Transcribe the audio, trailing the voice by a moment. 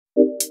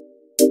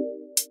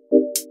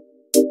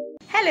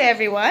Hello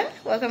everyone,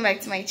 welcome back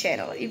to my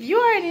channel. If you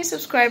are a new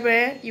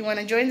subscriber, you want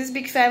to join this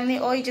big family,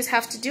 all you just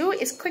have to do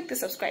is click the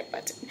subscribe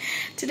button.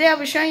 Today I'll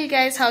be showing you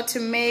guys how to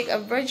make a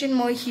virgin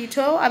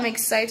mojito. I'm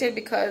excited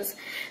because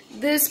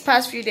this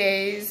past few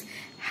days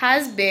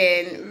has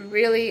been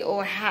really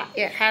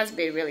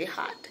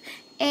hot,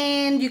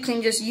 and you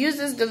can just use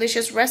this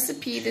delicious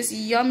recipe, this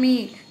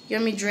yummy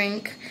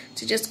drink,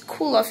 to just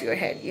cool off your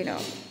head,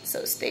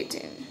 so stay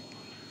tuned.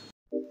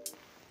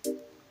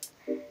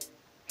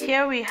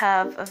 Here we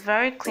have a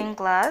very clean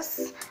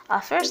glass.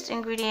 Our first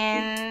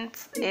ingredient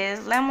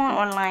is lemon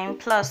or lime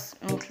plus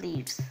mint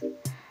leaves.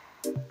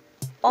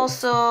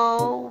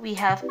 Also, we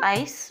have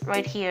ice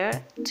right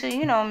here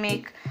to,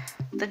 make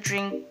the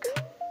drink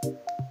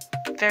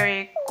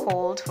very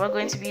cold. We're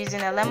going to be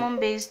using a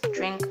lemon-based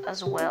drink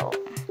as well.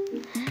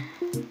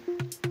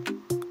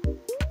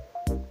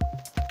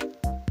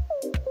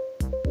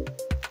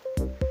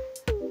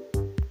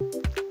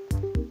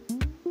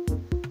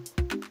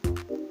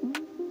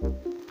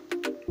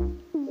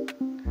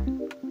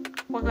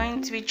 We're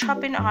going to be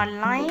chopping our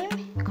lime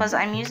because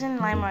I'm using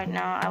lime right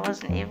now. I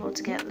wasn't able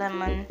to get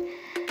lemon,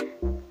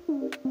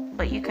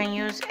 but you can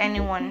use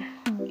anyone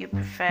you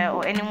prefer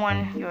or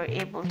anyone you're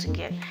able to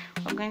get.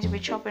 We're going to be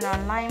chopping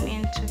our lime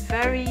into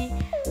very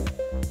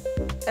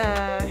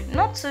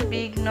not so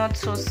big, not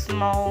so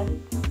small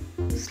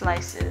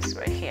slices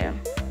right here.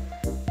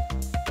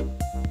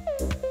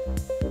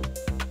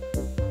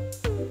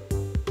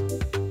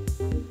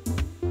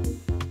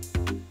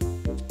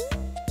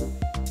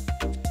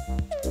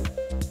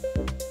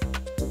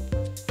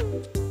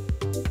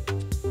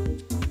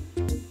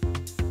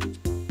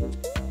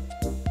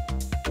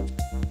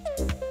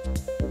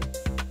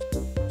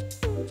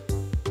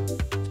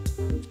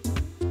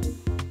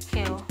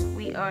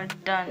 We are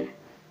done.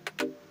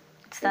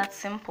 It's that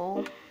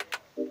simple.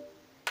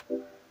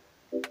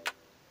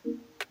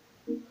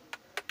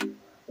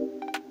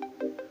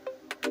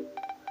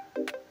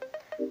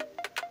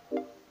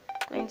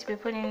 Going to be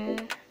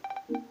putting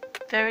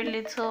very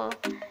little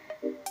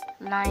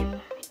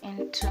lime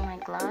into my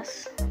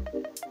glass.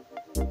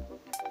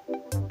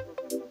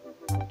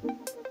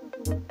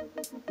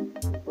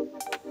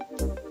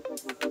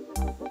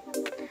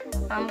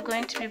 I'm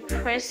going to be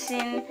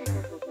pressing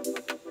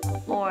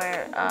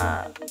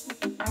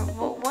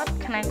what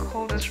can I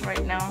call this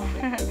right now?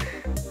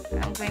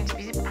 I'm going to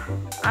be,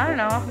 I'm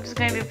just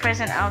going to be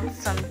pressing out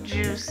some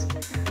juice,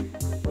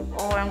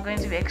 or I'm going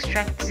to be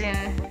extracting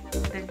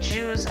the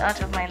juice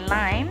out of my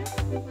lime.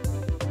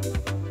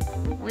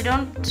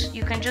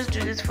 You can just do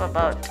this for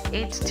about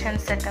 8 to 10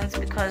 seconds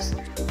because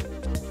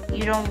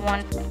you don't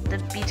want the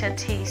bitter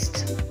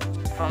taste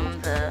from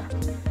the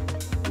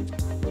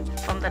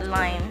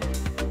lime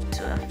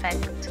to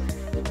affect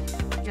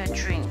your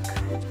drink.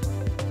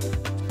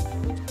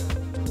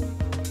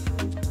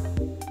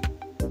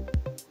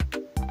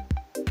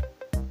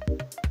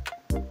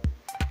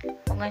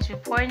 I'm going to be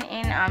pouring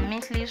in our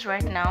mint leaves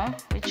right now,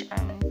 which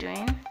I'm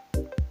doing.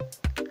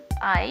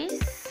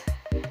 Ice.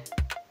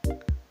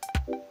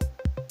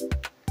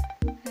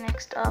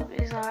 Next up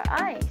is our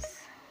ice.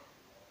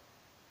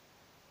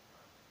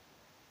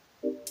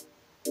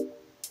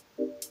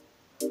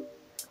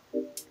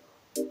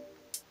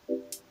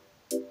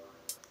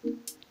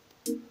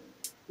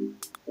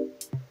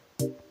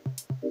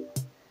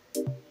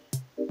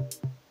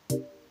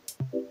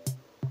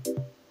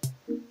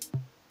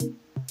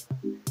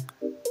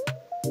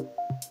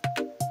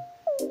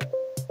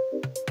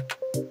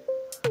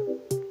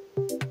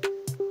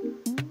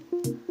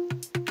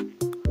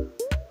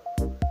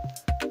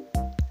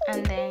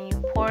 And then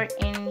you pour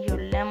in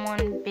your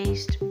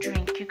lemon-based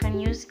drink. You can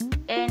use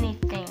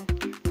anything,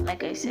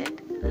 like I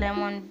said,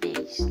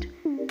 lemon-based.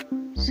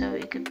 So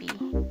it could be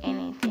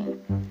anything.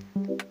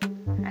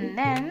 And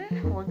then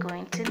we're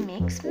going to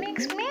mix.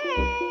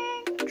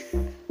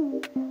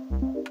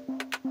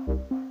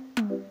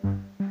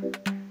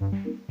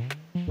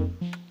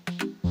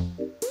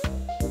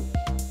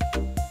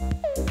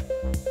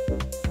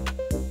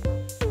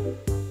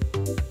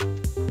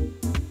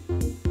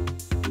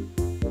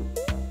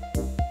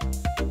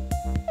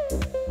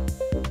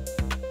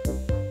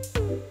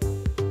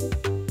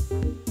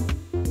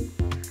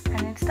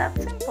 That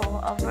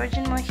simple. Our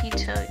virgin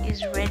mojito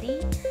is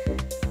ready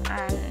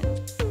and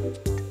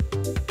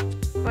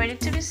ready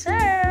to be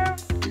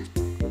served.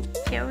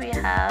 Here we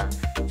have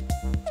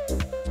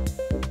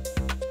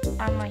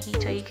our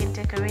mojito. You can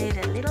decorate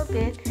it a little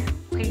bit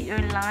with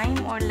your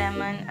lime or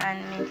lemon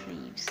and mint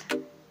leaves.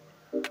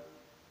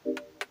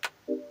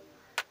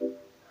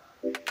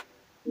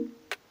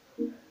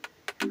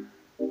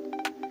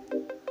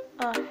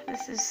 Oh,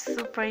 this is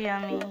super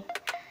yummy.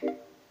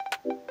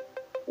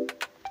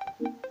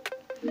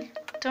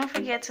 Don't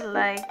forget to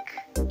like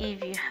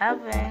if you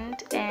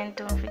haven't, and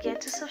don't forget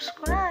to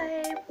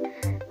subscribe.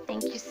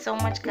 Thank you so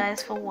much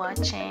guys for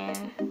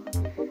watching.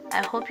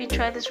 I hope you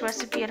try this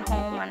recipe at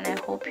home, and I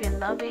hope you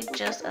love it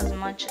just as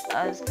much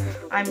as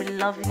I'm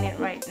loving it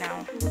right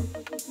now.